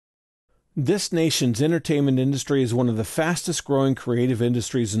This nation's entertainment industry is one of the fastest growing creative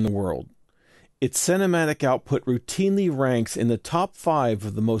industries in the world. Its cinematic output routinely ranks in the top 5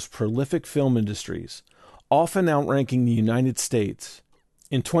 of the most prolific film industries, often outranking the United States.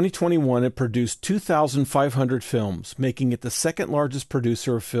 In 2021, it produced 2,500 films, making it the second largest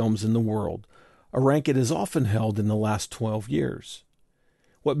producer of films in the world, a rank it has often held in the last 12 years.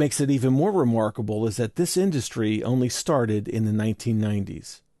 What makes it even more remarkable is that this industry only started in the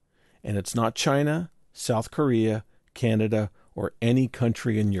 1990s. And it's not China, South Korea, Canada, or any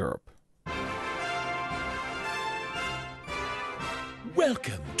country in Europe.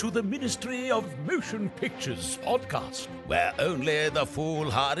 Welcome to the Ministry of Motion Pictures podcast, where only the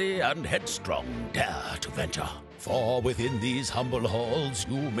foolhardy and headstrong dare to venture. For within these humble halls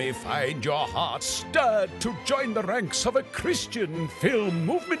you may find your heart stirred to join the ranks of a Christian film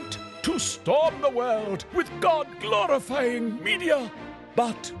movement, to storm the world with God-glorifying media.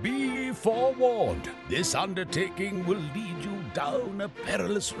 But be forewarned, this undertaking will lead you down a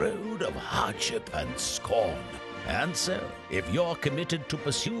perilous road of hardship and scorn. And so, if you're committed to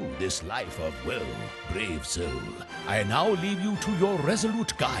pursue this life of woe, brave soul, I now leave you to your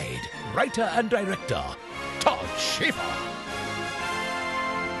resolute guide, writer and director, Todd Schaefer.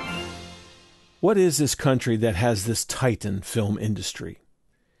 What is this country that has this titan film industry?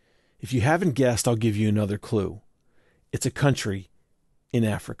 If you haven't guessed, I'll give you another clue. It's a country in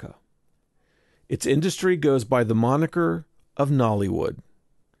Africa. Its industry goes by the moniker of Nollywood,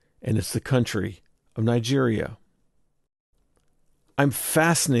 and it's the country of Nigeria. I'm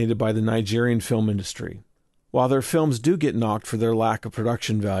fascinated by the Nigerian film industry. While their films do get knocked for their lack of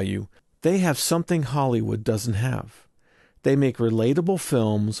production value, they have something Hollywood doesn't have. They make relatable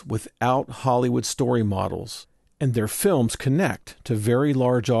films without Hollywood story models, and their films connect to very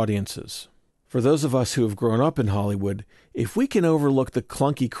large audiences. For those of us who have grown up in Hollywood, if we can overlook the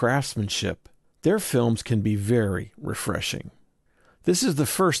clunky craftsmanship, their films can be very refreshing. This is the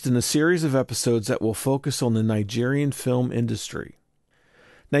first in a series of episodes that will focus on the Nigerian film industry.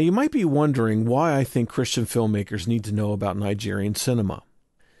 Now, you might be wondering why I think Christian filmmakers need to know about Nigerian cinema.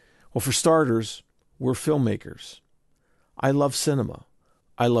 Well, for starters, we're filmmakers. I love cinema.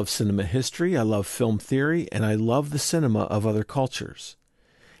 I love cinema history, I love film theory, and I love the cinema of other cultures.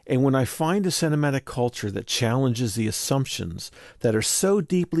 And when I find a cinematic culture that challenges the assumptions that are so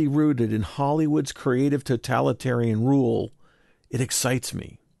deeply rooted in Hollywood's creative totalitarian rule, it excites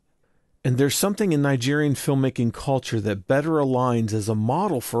me. And there's something in Nigerian filmmaking culture that better aligns as a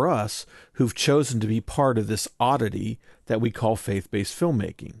model for us who've chosen to be part of this oddity that we call faith-based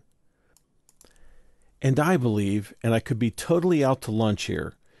filmmaking. And I believe, and I could be totally out to lunch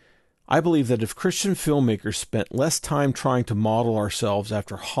here, I believe that if Christian filmmakers spent less time trying to model ourselves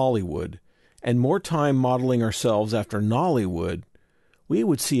after Hollywood and more time modeling ourselves after Nollywood, we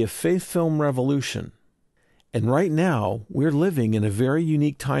would see a faith film revolution. And right now, we're living in a very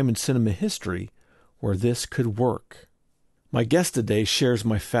unique time in cinema history where this could work. My guest today shares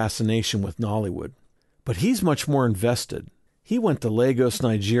my fascination with Nollywood, but he's much more invested. He went to Lagos,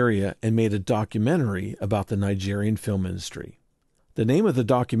 Nigeria, and made a documentary about the Nigerian film industry. The name of the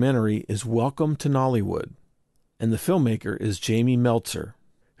documentary is Welcome to Nollywood, and the filmmaker is Jamie Meltzer,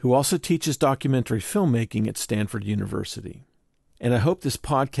 who also teaches documentary filmmaking at Stanford University. And I hope this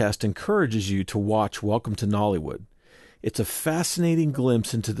podcast encourages you to watch Welcome to Nollywood. It's a fascinating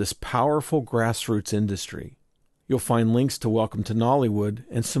glimpse into this powerful grassroots industry. You'll find links to Welcome to Nollywood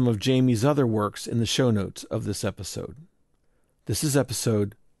and some of Jamie's other works in the show notes of this episode. This is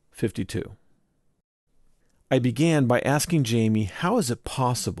episode 52. I began by asking Jamie, how is it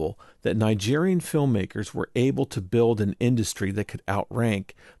possible that Nigerian filmmakers were able to build an industry that could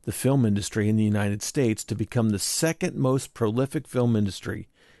outrank the film industry in the United States to become the second most prolific film industry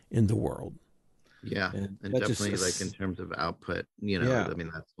in the world? Yeah, and definitely like in terms of output, I mean,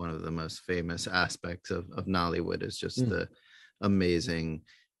 that's one of the most famous aspects of Nollywood is just the amazing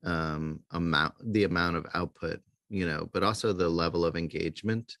amount of output, but also the level of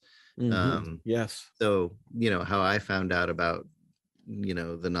engagement. Yes. So, how I found out about,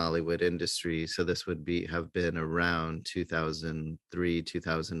 the Nollywood industry. So this would have been around 2003,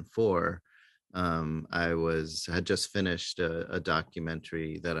 2004. I had just finished a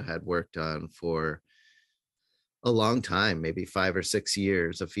documentary that I had worked on for a long time, maybe 5 or 6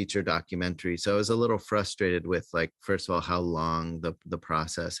 years, a feature documentary. So I was a little frustrated with, like, first of all, how long the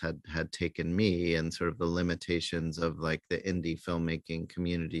process had taken me and sort of the limitations of like the indie filmmaking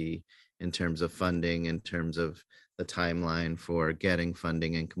community in terms of funding, in terms of the timeline for getting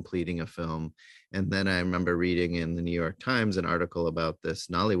funding and completing a film. And then I remember reading in the New York Times an article about this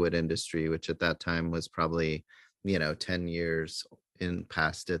Nollywood industry, which at that time was probably, 10 years in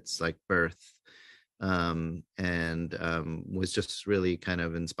past its like birth, and was just really kind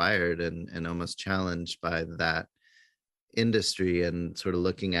of inspired and almost challenged by that industry, and sort of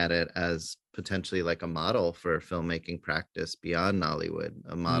looking at it as potentially like a model for filmmaking practice beyond Nollywood,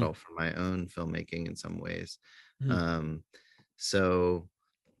 a Mm. model for my own filmmaking in some ways. Mm. Um, so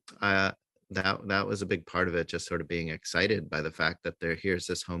uh, that was a big part of it, just sort of being excited by the fact that here's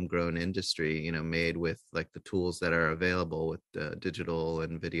this homegrown industry, you know, made with like the tools that are available with digital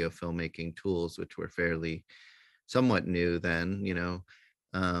and video filmmaking tools, which were fairly somewhat new then, you know,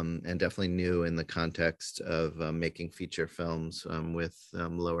 and definitely new in the context of making feature films with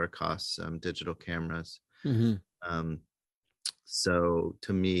lower costs digital cameras. Mm-hmm. Um, so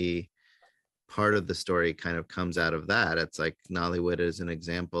to me, part of the story kind of comes out of that. It's like Nollywood is an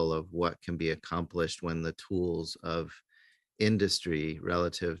example of what can be accomplished when the tools of industry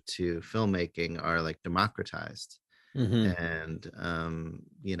relative to filmmaking are like democratized. Mm-hmm.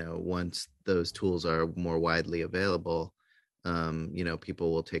 And you know, once those tools are more widely available, you know,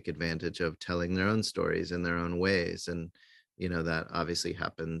 people will take advantage of telling their own stories in their own ways. And you know, that obviously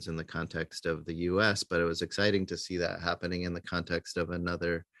happens in the context of the US, but it was exciting to see that happening in the context of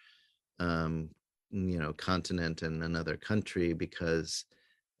another um, you know, continent and another country, because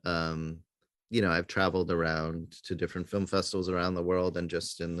um, you know, I've traveled around to different film festivals around the world, and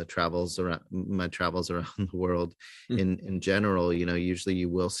just in the travels around my travels around the world in general, you know, usually you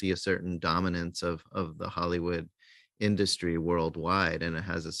will see a certain dominance of the Hollywood industry worldwide, and it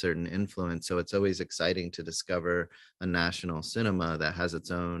has a certain influence. So it's always exciting to discover a national cinema that has its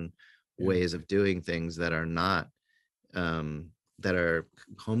own Yeah. ways of doing things that are not um, that are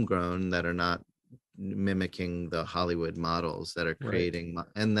homegrown, that are not mimicking the Hollywood models, that are Right. creating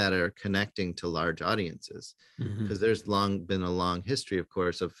and that are connecting to large audiences. Mm-hmm. Because there's been a long history, of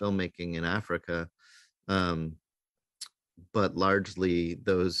course, of filmmaking in Africa. Um, but largely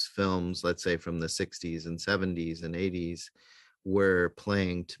those films, let's say from the 60s and 70s and 80s, were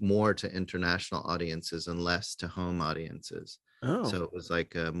playing more to international audiences and less to home audiences. Oh. So it was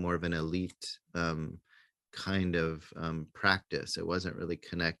like more of an elite kind of practice. It wasn't really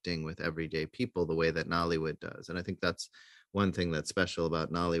connecting with everyday people the way that Nollywood does. And I think that's one thing that's special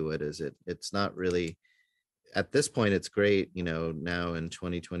about Nollywood, is it's not really, at this point, it's great, you know, now in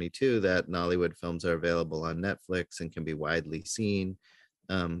 2022, that Nollywood films are available on Netflix and can be widely seen.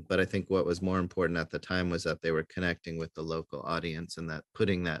 But I think what was more important at the time was that they were connecting with the local audience, and that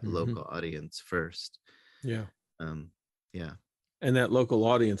putting that Mm-hmm. local audience first. Yeah. Um, yeah, And that local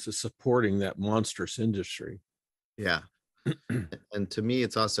audience is supporting that monstrous industry. yeah. And to me,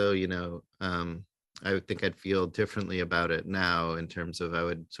 it's also, you know, I would think I'd feel differently about it now, in terms of I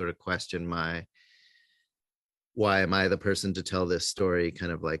would sort of question why am I the person to tell this story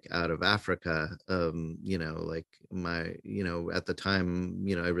kind of like out of Africa? You know, like you know, at the time,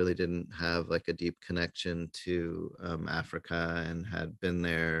 you know, I really didn't have like a deep connection to Africa, and had been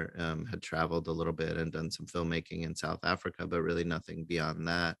there, had traveled a little bit and done some filmmaking in South Africa, but really nothing beyond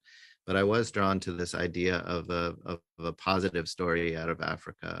that. But I was drawn to this idea of a positive story out of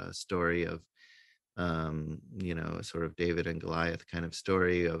Africa, a story of you know, a sort of David and Goliath kind of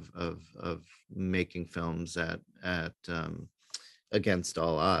story of making films at against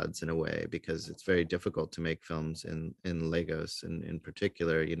all odds, in a way, because it's very difficult to make films in Lagos, and in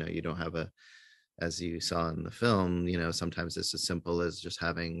particular, you know, you don't have as you saw in the film, you know, sometimes it's as simple as just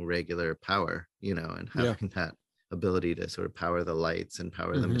having regular power, you know, and Yeah. having that ability to sort of power the lights and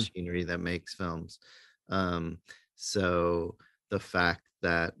power the Mm-hmm. machinery that makes films. Um, so the fact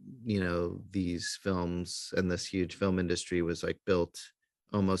that, you know, these films and this huge film industry was like built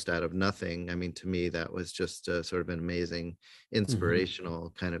almost out of nothing. I mean, to me, that was just a sort of an amazing, Mm-hmm.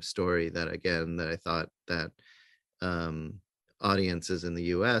 inspirational kind of story, that again, that I thought that um, audiences in the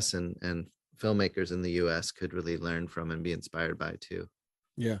US and filmmakers in the US could really learn from and be inspired by too.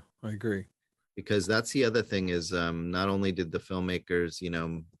 Yeah, I agree. Because that's the other thing, is not only did the filmmakers, you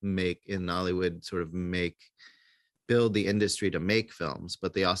know, make in Nollywood sort of build the industry to make films,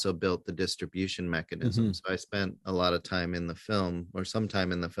 but they also built the distribution Mm-hmm. mechanism. So I spent a lot of time in the film, or some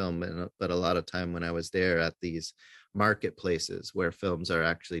time in the film, but a lot of time when I was there at these marketplaces where films are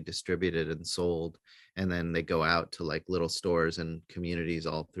actually distributed and sold, and then they go out to like little stores and communities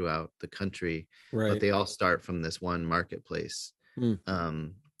all throughout the country, but Right. they all start from this one marketplace. Mm.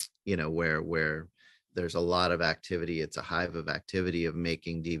 um, you know, where there's a lot of activity. It's a hive of activity of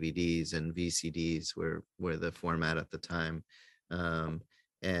making DVDs and VCDs, where the format at the time. Um,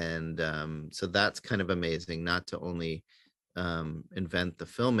 and so that's kind of amazing, not to only invent the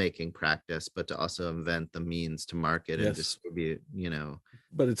filmmaking practice, but to also invent the means to market and Yes. distribute, you know.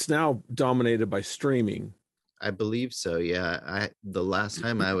 But it's now dominated by streaming. I believe so. Yeah. The last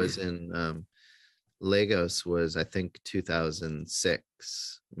time I was in Lagos was, I think,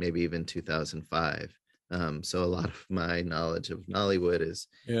 2006, maybe even 2005. So a lot of my knowledge of Nollywood is,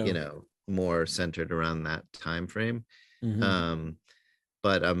 Yeah. more centered around that time frame. Hmm. Um,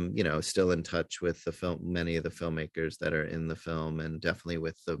 but I'm, still in touch with many of the filmmakers that are in the film, and definitely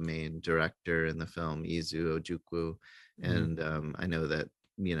with the main director in the film, Izu Ojukwu. Hmm. And I know that,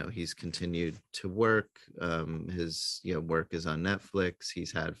 he's continued to work. His, work is on Netflix.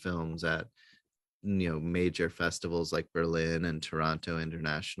 He's had films at, major festivals like Berlin and Toronto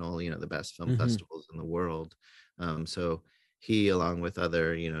International, the best film Hmm. festivals in the world. So he, along with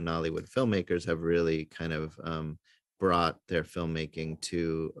other, Nollywood filmmakers, have really kind of brought their filmmaking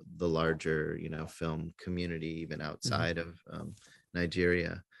to the larger, film community, even Hmm. outside of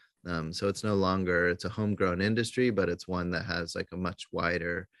Nigeria. So it's no longer, it's a homegrown industry, but it's one that has like a much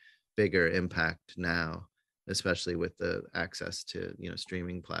wider, bigger impact now, especially with the access to,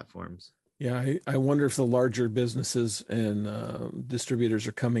 streaming platforms. Yeah, I wonder if the larger businesses and distributors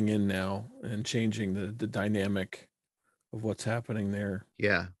are coming in now and changing the dynamic of what's happening there.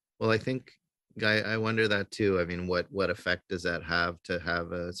 Yeah. Well, I think I wonder that too. I mean, what effect does that have to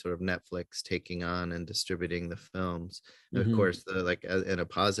have a sort of Netflix taking on and distributing the films? And of Hmm. course, in a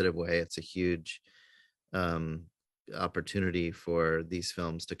positive way, it's a huge um, opportunity for these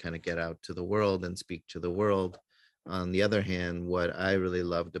films to kind of get out to the world and speak to the world. On the other hand, what I really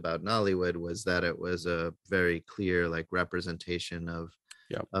loved about Nollywood was that it was a very clear like representation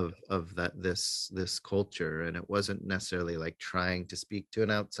Yep. of this culture, and it wasn't necessarily like trying to speak to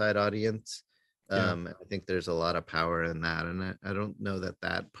an outside audience. Yeah. I think there's a lot of power in that, and I don't know that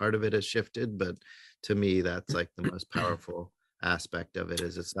that part of it has shifted, but to me that's like the most powerful aspect of it,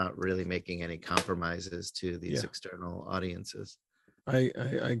 is it's not really making any compromises to these Yeah. external audiences. I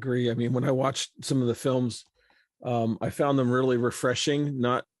agree. I mean, when I watched some of the films, I found them really refreshing.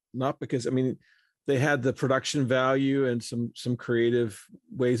 Not because, I mean, they had the production value and some creative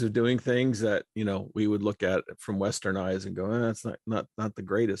ways of doing things that we would look at from Western eyes and go, that's not the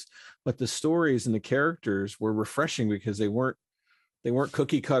greatest. But the stories and the characters were refreshing because they weren't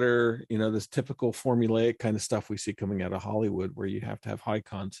cookie cutter, this typical formulaic kind of stuff we see coming out of Hollywood, where you have to have high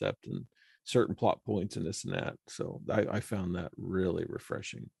concept and certain plot points and this and that. So I found that really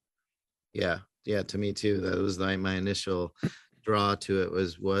refreshing. Yeah, yeah, to me too. That was like my initial draw to it,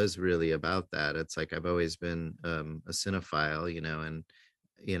 was really about that. It's like I've always been a cinephile, and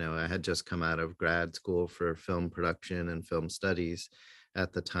I had just come out of grad school for film production and film studies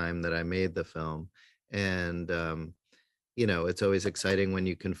at the time that I made the film. And it's always exciting when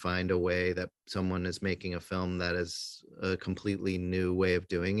you can find a way that someone is making a film that is a completely new way of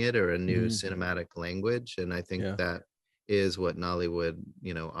doing it, or a new Hmm. cinematic language. And I think Yeah. that is what Nollywood,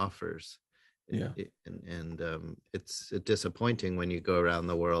 offers. Yeah. It's disappointing when you go around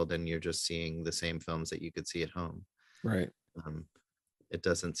the world and you're just seeing the same films that you could see at home. Right. Um, it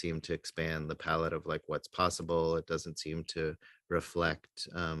doesn't seem to expand the palette of like what's possible. It doesn't seem to reflect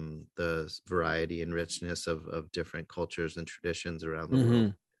the variety and richness of different cultures and traditions around the Hmm.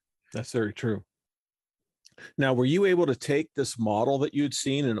 world. That's very true. Now, were you able to take this model that you'd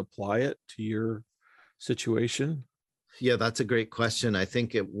seen and apply it to your situation? Yeah, that's a great question. I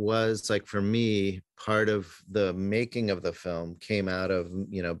think it was like, for me, part of the making of the film came out of,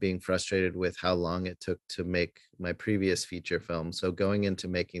 being frustrated with how long it took to make my previous feature film. So going into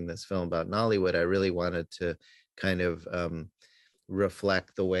making this film about Nollywood, I really wanted to kind of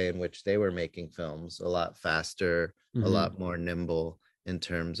reflect the way in which they were making films, a lot faster, a Hmm. lot more nimble in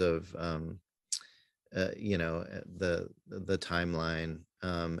terms of the timeline.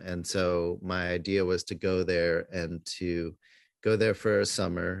 And so my idea was to go there, and to go there for a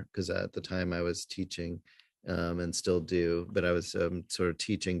summer, because at the time I was teaching, and still do, but I was sort of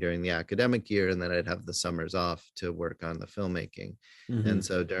teaching during the academic year, and then I'd have the summers off to work on the filmmaking. Hmm. And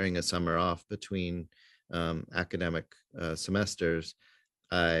so during a summer off between academic semesters,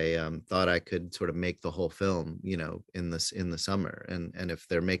 I thought I could sort of make the whole film, in the summer. And if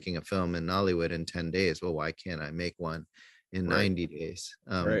they're making a film in Nollywood in 10 days, well, why can't I make one in Right. 90 days?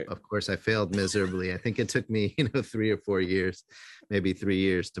 Right. Of course, I failed miserably. I think it took me, 3 or 4 years, maybe 3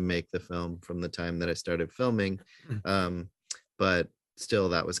 years, to make the film from the time that I started filming. Um, but still,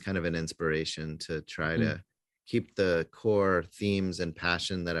 that was kind of an inspiration to try Mm. to keep the core themes and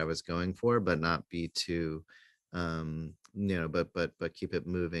passion that I was going for, but not be too but keep it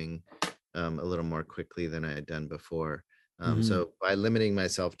moving a little more quickly than I had done before. Hmm. So by limiting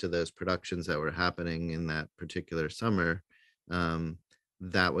myself to those productions that were happening in that particular summer, um,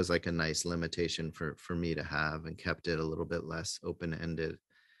 that was like a nice limitation for me to have, and kept it a little bit less open ended.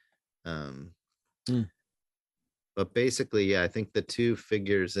 Um, Mm. But basically, yeah, I think the two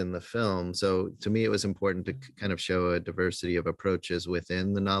figures in the film. So to me, it was important to kind of show a diversity of approaches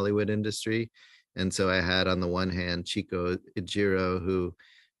within the Nollywood industry. And so I had on the one hand Chico Ijiro, who,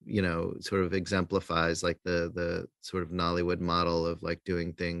 sort of exemplifies like the sort of Nollywood model of like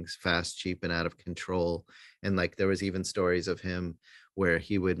doing things fast, cheap, and out of control. And like there was even stories of him where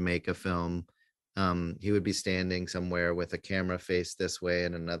he would make a film. He would be standing somewhere with a camera face this way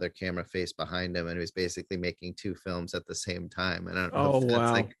and another camera face behind him, and he was basically making two films at the same time. And I don't know Oh, if that's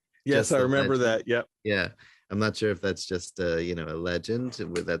wow. like Yes, just I a remember legend. that. Yep. Yeah, I'm not sure if that's just a legend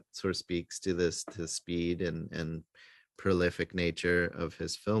that sort of speaks to this to speed and prolific nature of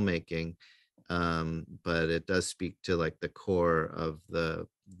his filmmaking. But it does speak to like the core of the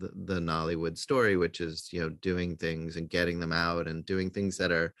Nollywood story, which is doing things and getting them out and doing things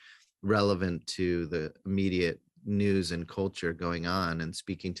that are relevant to the immediate news and culture going on and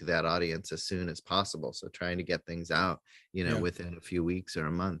speaking to that audience as soon as possible. So trying to get things out, Yeah. within a few weeks or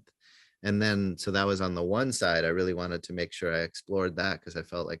a month. And then, so that was on the one side. I really wanted to make sure I explored that because I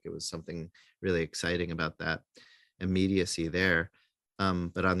felt like it was something really exciting about that immediacy there.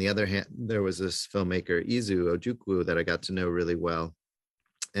 But on the other hand, there was this filmmaker, Izu Ojukwu, that I got to know really well.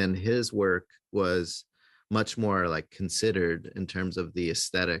 And his work was much more like considered in terms of the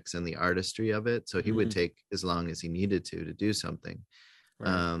aesthetics and the artistry of it. So he would take as long as he needed to do something.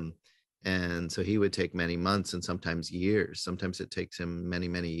 Right. Um, and so he would take many months and sometimes years. Sometimes it takes him many,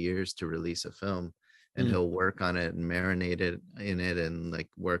 many years to release a film, and he'll work on it and marinate it in it and like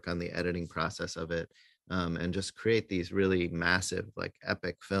work on the editing process of it, and just create these really massive, like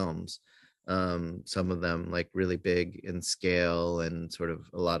epic films. Some of them like really big in scale and sort of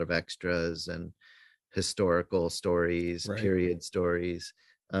a lot of extras and historical stories, Right. period stories.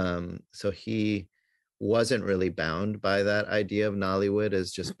 So he wasn't really bound by that idea of Nollywood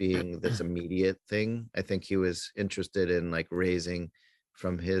as just being this immediate thing. I think he was interested in like raising,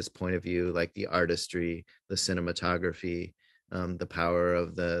 from his point of view, like the artistry, the cinematography, the power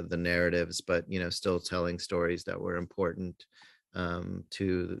of the narratives, but still telling stories that were important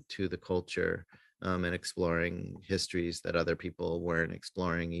to the culture, and exploring histories that other people weren't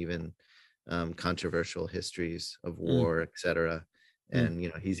exploring, even controversial histories of war, etc.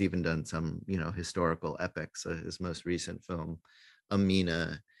 And he's even done some historical epics. His most recent film,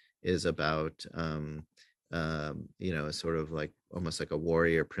 Amina, is about a sort of like almost like a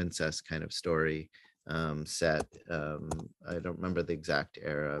warrior princess kind of story, set. I don't remember the exact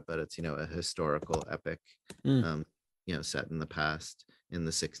era, but it's a historical epic, um, set in the past in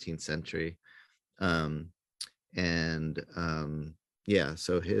the 16th century. Um, and yeah,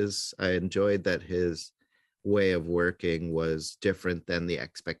 so I enjoyed that his way of working was different than the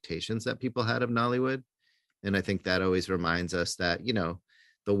expectations that people had of Nollywood. And I think that always reminds us that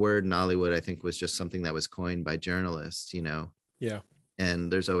the word Nollywood, I think, was just something that was coined by journalists, Yeah.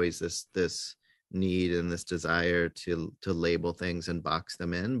 and there's always this need and this desire to label things and box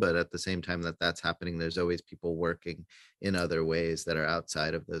them in, but at the same time that that's happening, there's always people working in other ways that are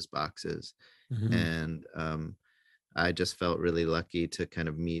outside of those boxes. And I just felt really lucky to kind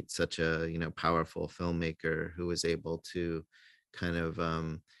of meet such a powerful filmmaker who was able to kind of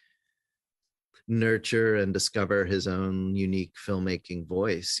nurture and discover his own unique filmmaking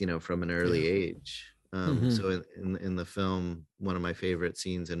voice, from an Yeah. early age. So in the film, one of my favorite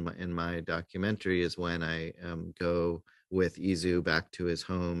scenes in my documentary is when I go with Izu back to his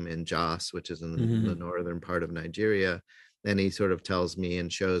home in Jos, which is in the northern part of Nigeria, and he sort of tells me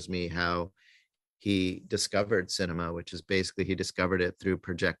and shows me how he discovered cinema, which is basically he discovered it through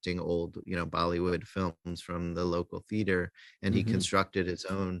projecting old, Bollywood films from the local theater, and he constructed his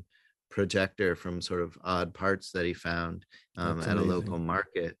own projector from sort of odd parts that he found That's at a local amazing.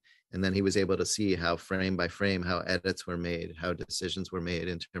 market. And then he was able to see how frame by frame, how edits were made, how decisions were made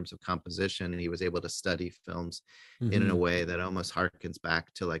in terms of composition. And he was able to study films in a way that almost harkens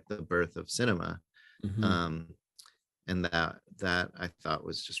back to like the birth of cinema. Um, and that I thought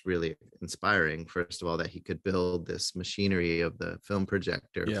was just really inspiring. First of all, that he could build this machinery of the film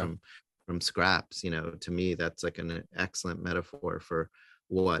projector Yeah. from scraps. To me, that's like an excellent metaphor for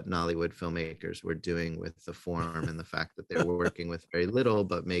what Nollywood filmmakers were doing with the form, and the fact that they were working with very little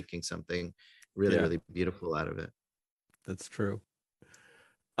but making something really, Yeah, really beautiful out of it. that's true.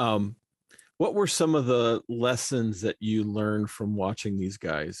 Um, what were some of the lessons that you learned from watching these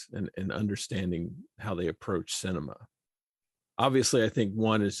guys and understanding how they approach cinema? Obviously, I think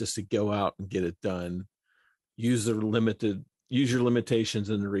one is just to go out and get it done, use your limitations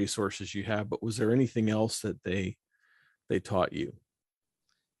and the resources you have. But was there anything else that they taught you?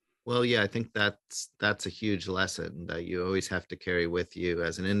 Well, yeah, I think that's a huge lesson that you always have to carry with you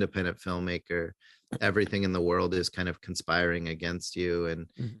as an independent filmmaker. everything in the world is kind of conspiring against you, and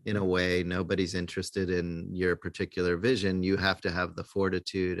in a way nobody's interested in your particular vision. You have to have the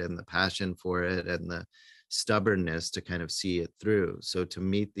fortitude and the passion for it and the stubbornness to kind of see it through. So to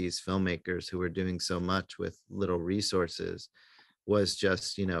meet these filmmakers who were doing so much with little resources was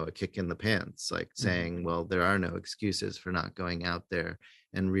just, a kick in the pants, like saying, well, there are no excuses for not going out there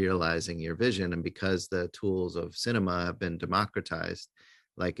and realizing your vision. And because the tools of cinema have been democratized,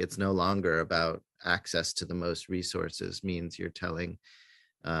 like it's no longer about access to the most resources means you're telling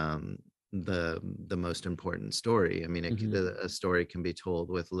um, the most important story. I mean, a story can be told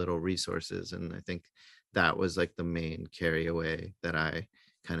with little resources, and I think that was like the main carry away that I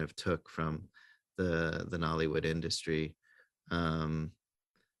kind of took from the Nollywood industry.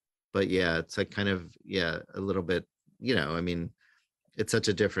 But yeah, it's like kind of, a little bit, I mean, it's such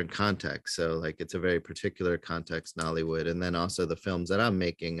a different context. So like it's a very particular context, Nollywood. And then also the films that I'm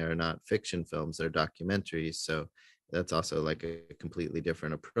making are not fiction films, they're documentaries. So that's also like a completely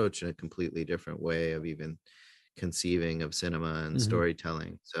different approach and a completely different way of even conceiving of cinema and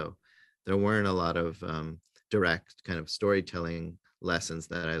storytelling. So there weren't a lot of direct kind of storytelling lessons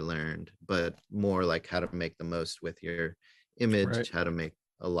that I learned, but more like how to make the most with your image, how to make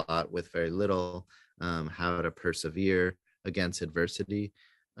a lot with very little, how to persevere against adversity.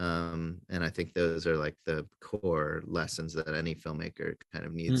 And I think those are like the core lessons that any filmmaker kind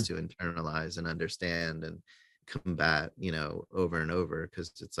of needs to internalize and understand and combat, over and over,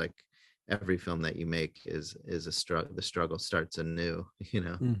 because it's like every film that you make is a struggle. The struggle starts anew.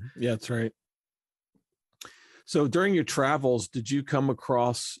 Yeah, that's right. So during your travels, did you come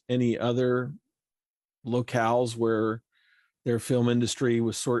across any other locales where their film industry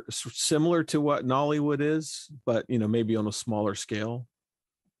was sort of similar to what Nollywood is, but maybe on a smaller scale?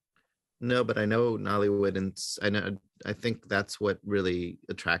 No, but I know Nollywood, and I think that's what really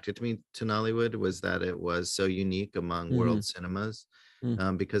attracted me to Nollywood, was that it was so unique among world cinemas.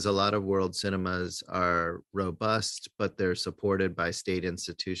 Because a lot of world cinemas are robust, but they're supported by state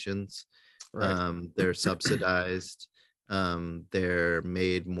institutions. Right. They're subsidized. They're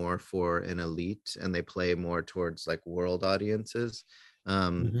made more for an elite, and they play more towards like world audiences.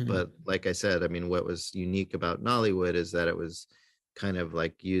 But like I said, I mean, what was unique about Nollywood is that it was kind of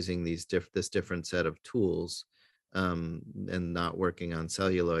like using this different set of tools, and not working on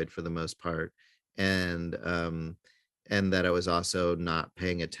celluloid for the most part, and that it was also not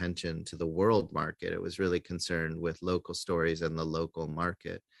paying attention to the world market. It was really concerned with local stories and the local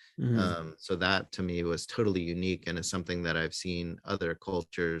market. So that to me was totally unique, and is something that I've seen other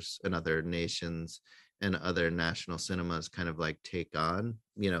cultures and other nations and other national cinemas kind of like take on.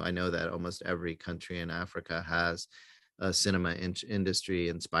 I know that almost every country in Africa has a cinema industry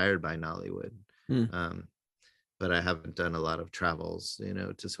inspired by Nollywood. Um, but I haven't done a lot of travels,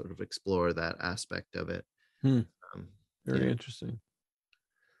 to sort of explore that aspect of it. Very interesting.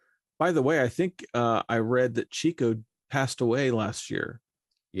 By the way, I think I read that Chico passed away last year.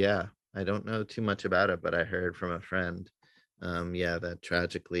 Yeah, I don't know too much about it, but I heard from a friend, that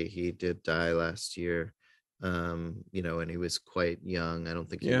tragically he did die last year. And he was quite young. I don't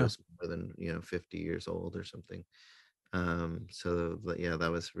think he was more than 50 years old or something. So yeah,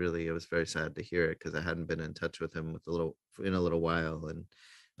 that was really, it was very sad to hear it, because I hadn't been in touch with him in a little while. And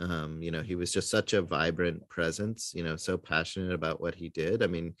he was just such a vibrant presence, so passionate about what he did. I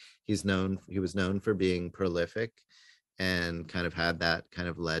mean, he was known for being prolific, and kind of had that kind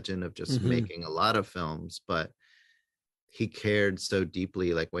of legend of just making a lot of films, but he cared so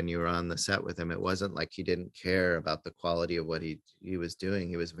deeply. Like when you were on the set with him, it wasn't like he didn't care about the quality of what he was doing.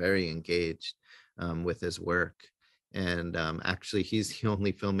 He was very engaged with his work. And actually, he's the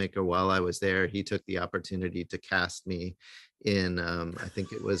only filmmaker while I was there. He took the opportunity to cast me in, I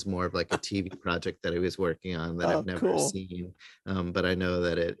think it was more of like a TV project that he was working on that I've never seen. But I know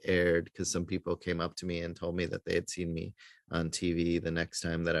that it aired because some people came up to me and told me that they had seen me on TV the next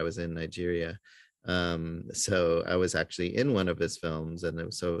time that I was in Nigeria. So I was actually in one of his films, and it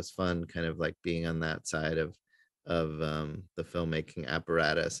was fun kind of like being on that side of the filmmaking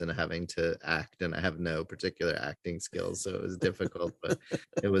apparatus and having to act. And I have no particular acting skills, so it was difficult, but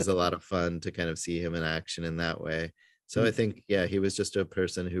it was a lot of fun to kind of see him in action in that way. So I think, he was just a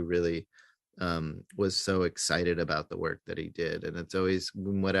person who really was so excited about the work that he did. And it's always,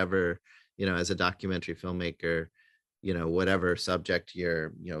 whatever, as a documentary filmmaker, whatever subject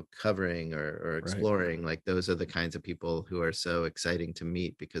you're covering or exploring, like those are the kinds of people who are so exciting to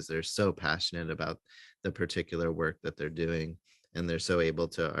meet, because they're so passionate about the particular work that they're doing, and they're so able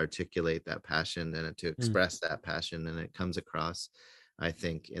to articulate that passion and to express that passion. And it comes across, I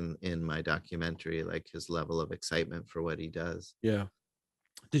think, in my documentary, like his level of excitement for what he does. Yeah.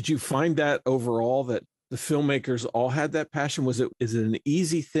 Did you find that overall that the filmmakers all had that passion? Is it an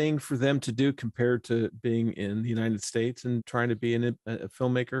easy thing for them to do compared to being in the United States and trying to be a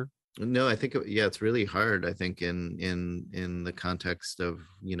filmmaker? No, I think yeah, it's really hard. I think in the context of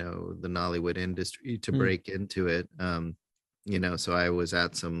the Nollywood industry to Mm, break into it. So I was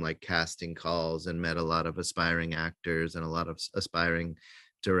at some like casting calls and met a lot of aspiring actors and a lot of aspiring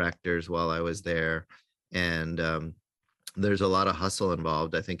directors while I was there, and there's a lot of hustle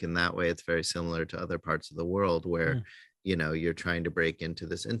involved. I think in that way, it's very similar to other parts of the world where mm, you're trying to break into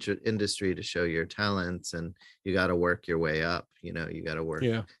this industry to show your talents, and you got to work your way up. You got to work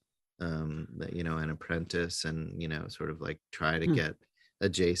yeah. an apprentice and sort of like try to Mm, get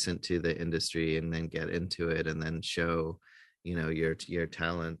adjacent to the industry and then get into it and then show your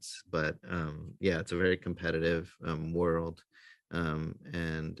talents. But yeah, it's a very competitive world,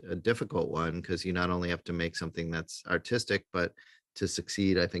 and a difficult one, because you not only have to make something that's artistic, but to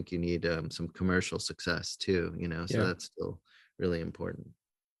succeed I think you need some commercial success too, so yeah. that's still really important.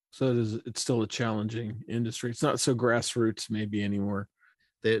 So it's still a challenging industry. It's not so grassroots maybe anymore.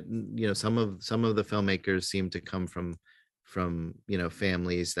 That some of the filmmakers seem to come from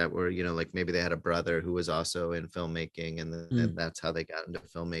families that were like maybe they had a brother who was also in filmmaking, and Mm, then that's how they got into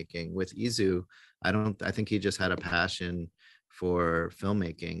filmmaking. With Izu, I think he just had a passion for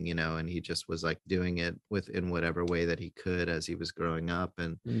filmmaking, and he just was like doing it in whatever way that he could as he was growing up,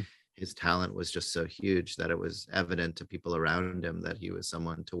 and mm, his talent was just so huge that it was evident to people around him that he was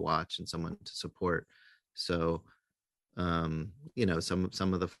someone to watch and someone to support. So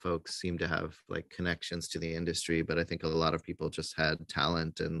some of the folks seem to have like connections to the industry, but I think a lot of people just had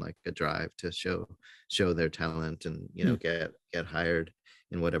talent and like a drive to show their talent and mm, get hired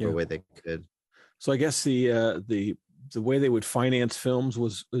in whatever yeah. way they could. So I guess the way they would finance films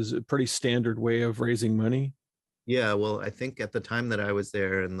was a pretty standard way of raising money. Yeah, well, I think at the time that I was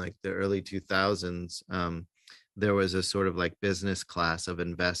there in like the early 2000s, there was a sort of like business class of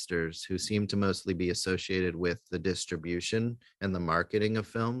investors who seemed to mostly be associated with the distribution and the marketing of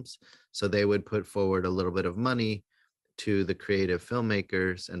films. So they would put forward a little bit of money to the creative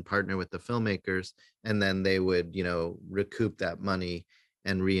filmmakers and partner with the filmmakers, and then they would recoup that money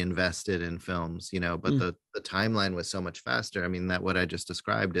and reinvest it in films. But Mm, the timeline was so much faster. I mean, that what I just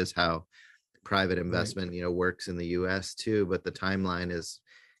described is how private right. investment works in the US too, but the timeline is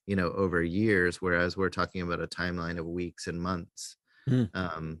over years, whereas we're talking about a timeline of weeks and months. Mm,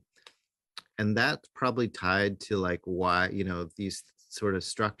 um, and that's probably tied to like why these sort of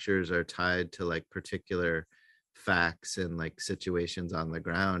structures are tied to like particular facts and like situations on the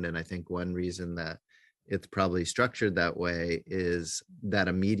ground. And I think one reason that it's probably structured that way is that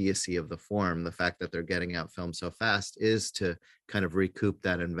immediacy of the form. The fact that they're getting out film so fast is to kind of recoup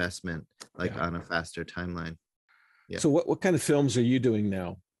that investment like yeah. on a faster timeline. Yeah. So what kind of films are you doing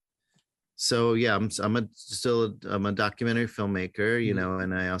now? So yeah, I'm a documentary filmmaker, Mm,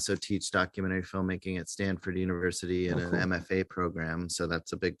 and I also teach documentary filmmaking at Stanford University in oh, an cool. MFA program. So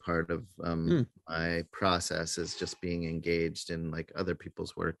that's a big part of Mm, my process, is just being engaged in like other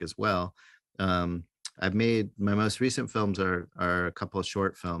people's work as well. Um, I've made my most recent films are a couple of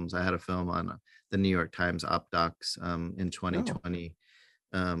short films. I had a film on the New York Times Op Docs in oh, 2020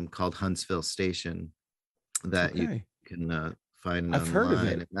 called Huntsville Station that you okay. can find I've heard of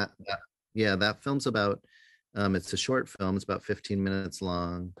online. it. And yeah, that film's about it's a short film. It's about 15 minutes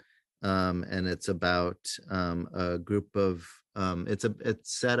long, and it's about a group of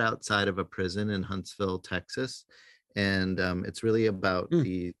it's set outside of a prison in Huntsville, Texas, and it's really about Mm,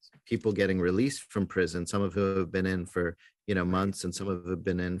 the people getting released from prison. Some of who have been in for right. months, and some of who have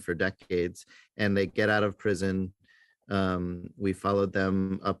been in for decades, and they get out of prison. We followed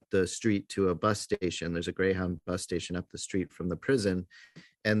them up the street to a bus station. There's a Greyhound bus station up the street from the prison,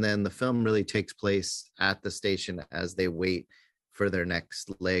 and then the film really takes place at the station as they wait for their next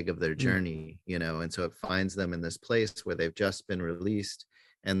leg of their Mm, journey, and so it finds them in this place where they've just been released,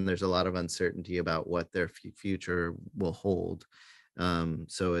 and there's a lot of uncertainty about what their future will hold.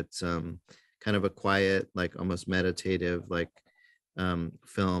 So it's kind of a quiet, like almost meditative, like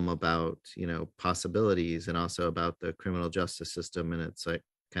film about possibilities, and also about the criminal justice system and its like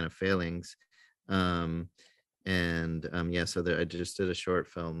kind of failings. um, and yeah, so I just did a short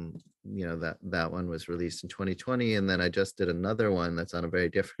film, that one was released in 2020, and then I just did another one that's on a very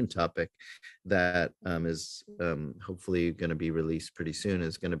different topic that is hopefully going to be released pretty soon.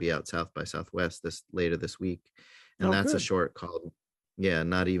 Is going to be out South by Southwest later this week, and oh, that's a good. short called, yeah,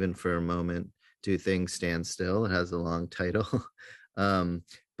 Not Even for a Moment Do Things Stand Still. It has a long title. um,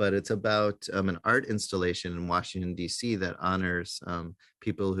 but it's about an art installation in Washington, D.C. that honors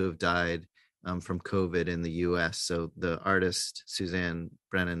people who have died from COVID in the US. So the artist Suzanne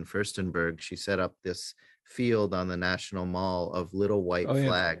Brennan Furstenberg, she set up this field on the National Mall of little white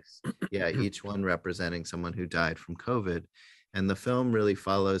flags. Yeah, each one representing someone who died from COVID. And the film really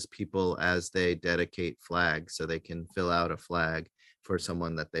follows people as they dedicate flags, so they can fill out a flag for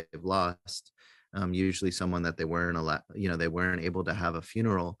someone that they've lost. Usually someone that they weren't allowed, they weren't able to have a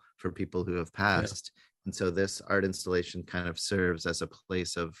funeral for people who have passed. And so this art installation kind of serves as a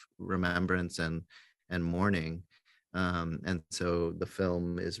place of remembrance and mourning. And so the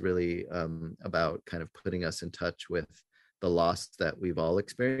film is really about kind of putting us in touch with the loss that we've all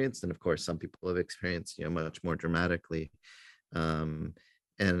experienced. And of course, some people have experienced, much more dramatically. And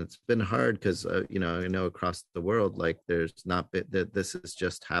it's been hard because, I know across the world, like there's not been that this has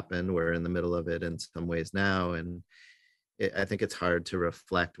just happened. We're in the middle of it in some ways now. And I think it's hard to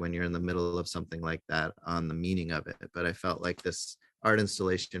reflect when you're in the middle of something like that on the meaning of it. But I felt like this art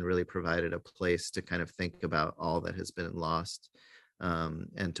installation really provided a place to kind of think about all that has been lost,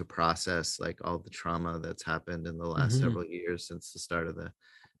 and to process like all the trauma that's happened in the last several years since the start of the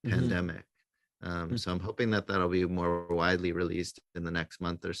pandemic. So I'm hoping that that'll be more widely released in the next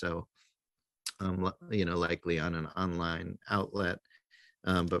month or so, likely on an online outlet.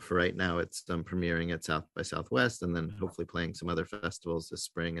 But for right now, it's premiering at South by Southwest, and then hopefully playing some other festivals this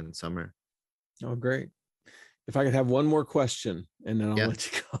spring and summer. Oh, great. If I could have one more question, and then I'll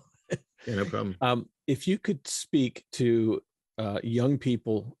let you go. Yeah, no problem. If you could speak to young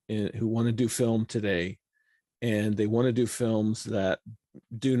people who want to do film today, and they want to do films that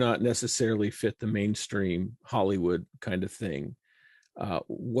do not necessarily fit the mainstream Hollywood kind of thing,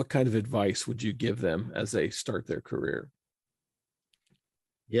 what kind of advice would you give them as they start their career?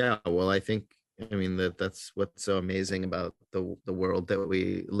 Yeah, well, I think, that's what's so amazing about the world that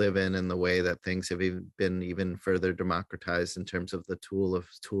we live in, and the way that things have been even further democratized in terms of the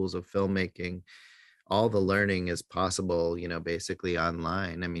tools of filmmaking. All the learning is possible, basically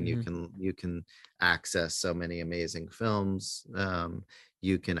online. You can access so many amazing films.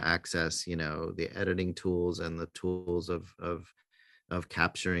 You can access, the editing tools and the tools of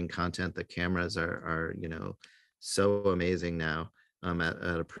capturing content. The cameras are so amazing now,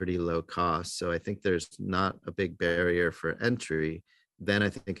 at a pretty low cost. So I think there's not a big barrier for entry. Then I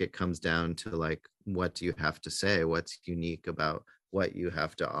think it comes down to like, what do you have to say? What's unique about what you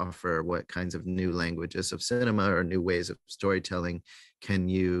have to offer? What kinds of new languages of cinema or new ways of storytelling can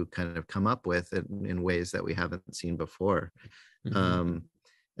you kind of come up with in ways that we haven't seen before? And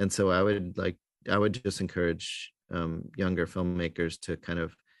so I would just encourage younger filmmakers to kind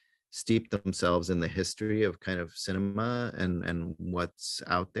of steep themselves in the history of kind of cinema and what's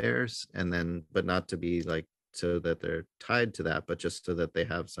out there, and then, but not to be like so that they're tied to that, but just so that they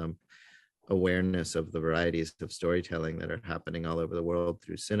have some awareness of the varieties of storytelling that are happening all over the world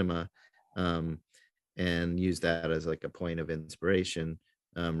through cinema, and use that as like a point of inspiration,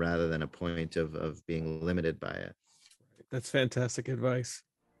 rather than a point of being limited by it. That's fantastic advice.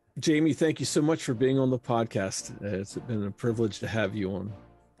 Jamie, thank you so much for being on the podcast. It's been a privilege to have you on.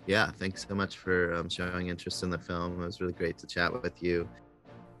 Yeah, thanks so much for showing interest in the film. It was really great to chat with you.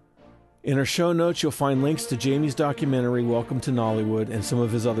 In our show notes, you'll find links to Jamie's documentary, Welcome to Nollywood, and some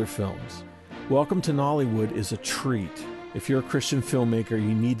of his other films. Welcome to Nollywood is a treat. If you're a Christian filmmaker,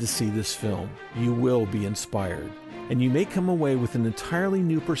 you need to see this film. You will be inspired, and you may come away with an entirely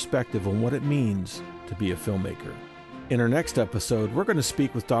new perspective on what it means to be a filmmaker. In our next episode, we're going to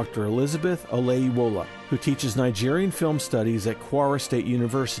speak with Dr. Elizabeth Olayiwola, who teaches Nigerian film studies at Kwara State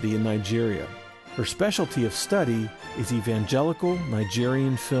University in Nigeria. Her specialty of study is evangelical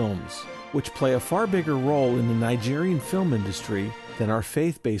Nigerian films, which play a far bigger role in the Nigerian film industry than our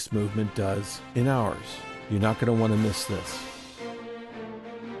faith-based movement does in ours. You're not going to want to miss this.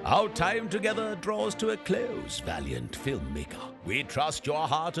 Our time together draws to a close, valiant filmmaker. We trust your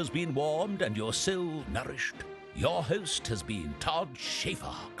heart has been warmed and your soul nourished. Your host has been Todd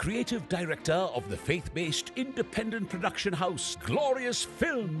Schaefer, creative director of the faith-based independent production house Glorious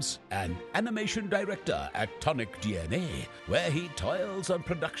Films, and animation director at Tonic DNA, where he toils on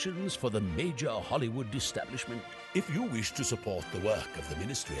productions for the major Hollywood establishment. If you wish to support the work of the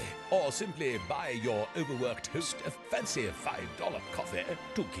ministry, or simply buy your overworked host a fancy $5 coffee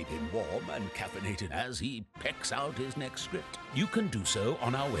to keep him warm and caffeinated as he pecks out his next script, you can do so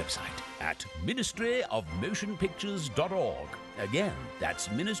on our website at ministryofmotionpictures.org. Again, that's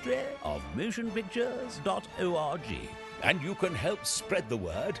ministryofmotionpictures.org. And you can help spread the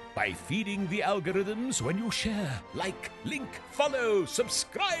word by feeding the algorithms when you share, like, link, follow,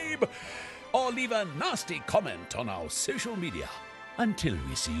 subscribe, or leave a nasty comment on our social media. Until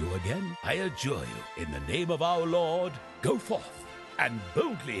we see you again, I adjure you, in the name of our Lord, go forth and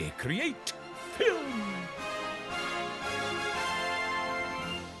boldly create film.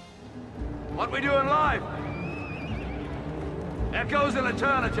 What we do in life echoes in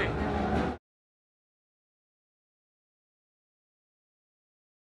eternity.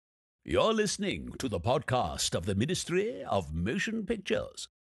 You're listening to the podcast of the Ministry of Motion Pictures.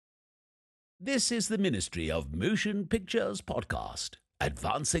 This is the Ministry of Motion Pictures podcast,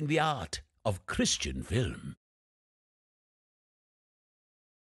 advancing the art of Christian film.